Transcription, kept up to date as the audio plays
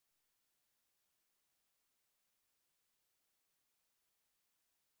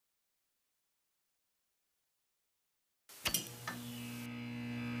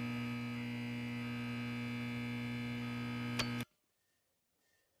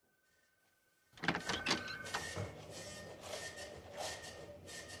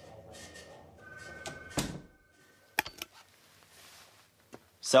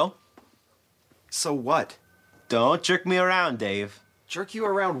So? So what? Don't jerk me around, Dave. Jerk you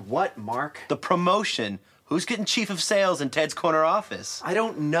around what, Mark? The promotion. Who's getting chief of sales in Ted's corner office? I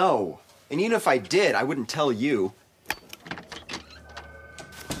don't know. And even if I did, I wouldn't tell you.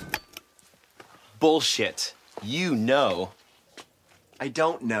 Bullshit. You know. I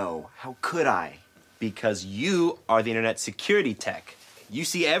don't know. How could I? Because you are the internet security tech. You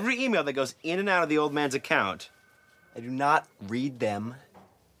see every email that goes in and out of the old man's account. I do not read them.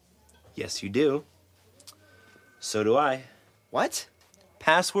 Yes, you do. So do I. What?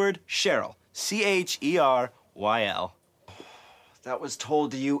 Password Cheryl. Cheryl. That was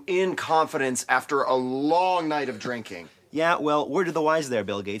told to you in confidence after a long night of drinking. Yeah, well, word to the wise there,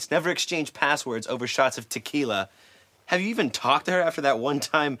 Bill Gates. Never exchange passwords over shots of tequila. Have you even talked to her after that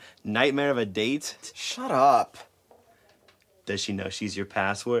one-time nightmare of a date? Shut up. Does she know she's your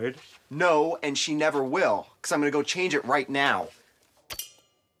password? No, and she never will, because I'm going to go change it right now.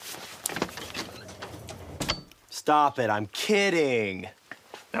 Stop it, I'm kidding.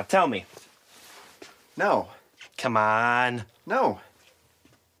 Now tell me. No. Come on. No.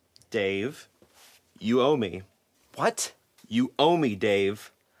 Dave, you owe me. What? You owe me,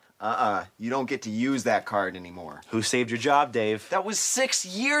 Dave. You don't get to use that card anymore. Who saved your job, Dave? That was 6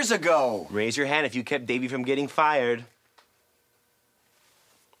 years ago. Raise your hand if you kept Davey from getting fired.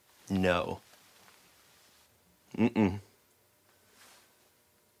 No. Mm-mm.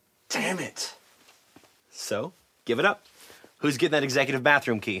 Damn it. So, give it up. Who's getting that executive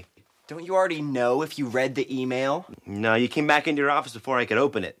bathroom key? Don't you already know if you read the email? No, you came back into your office before I could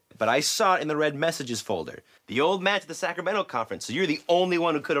open it. But I saw it in the read messages folder. The old man at the Sacramento conference, so you're the only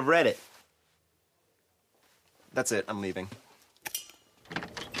one who could have read it. That's it, I'm leaving.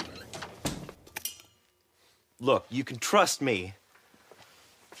 Look, you can trust me.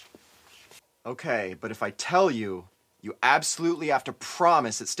 Okay, but if I tell you, you absolutely have to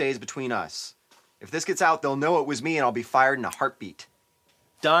promise it stays between us. If this gets out, they'll know it was me and I'll be fired in a heartbeat.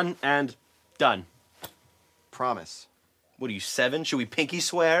 Done and done. Promise. What are you, 7? Should we pinky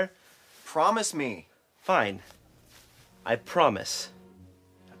swear? Promise me. Fine. I promise.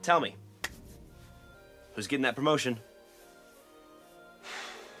 Now tell me. Who's getting that promotion?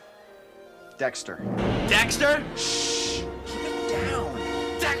 Dexter. Dexter? Shh! Keep it down.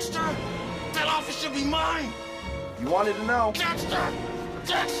 Dexter? That office should be mine! You wanted to know. Dexter!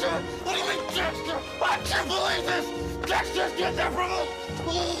 Dexter! What do you mean, Dexter? I can't believe this! Dexter's getting that promotion!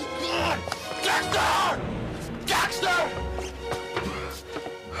 Oh, God! Dexter! Dexter!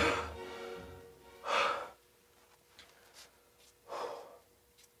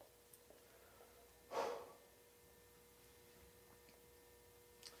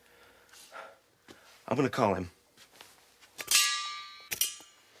 I'm gonna call him.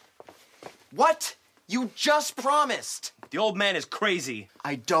 What? You just promised! The old man is crazy.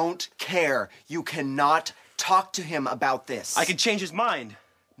 I don't care. You cannot talk to him about this. I can change his mind.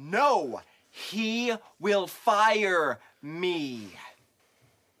 No! He will fire me.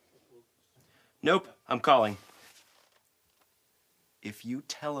 Nope, I'm calling. If you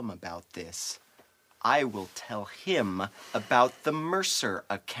tell him about this, I will tell him about the Mercer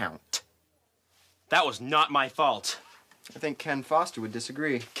account. That was not my fault. I think Ken Foster would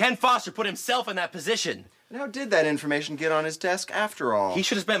disagree. Ken Foster put himself in that position. And how did that information get on his desk after all? He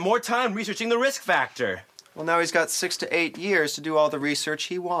should have spent more time researching the risk factor. Well, now he's got 6 to 8 years to do all the research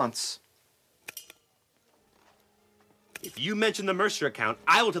he wants. If you mention the Mercer account,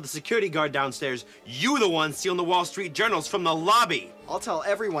 I will tell the security guard downstairs you were the one stealing the Wall Street journals from the lobby. I'll tell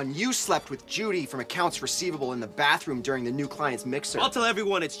everyone you slept with Judy from accounts receivable in the bathroom during the new client's mixer. I'll tell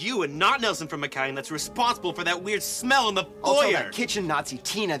everyone it's you and not Nelson from accounting that's responsible for that weird smell in the I'll tell foyer. that kitchen Nazi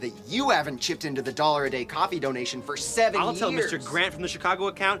Tina that you haven't chipped into the $1-a-day coffee donation for 7 years. I'll tell Mr. Grant from the Chicago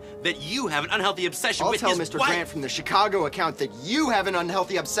account that you have an unhealthy obsession with his wife. I'll tell Mr. Grant from the Chicago account that you have an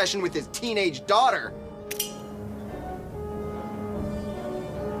unhealthy obsession with his teenage daughter.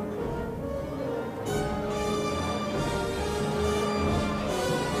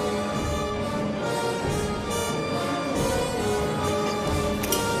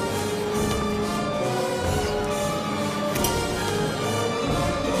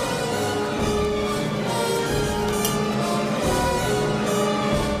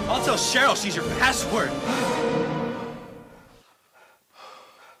 Tell Cheryl she's your password.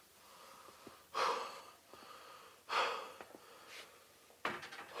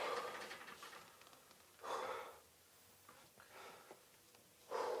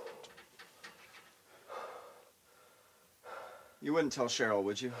 You wouldn't tell Cheryl,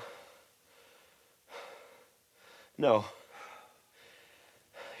 would you? No.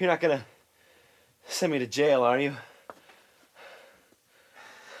 You're not gonna send me to jail, are you?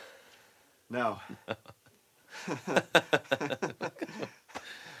 No.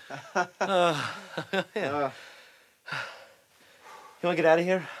 Yeah. You want to get out of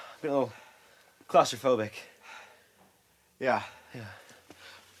here? I'm getting a little claustrophobic. Yeah.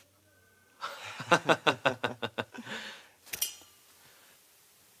 Yeah.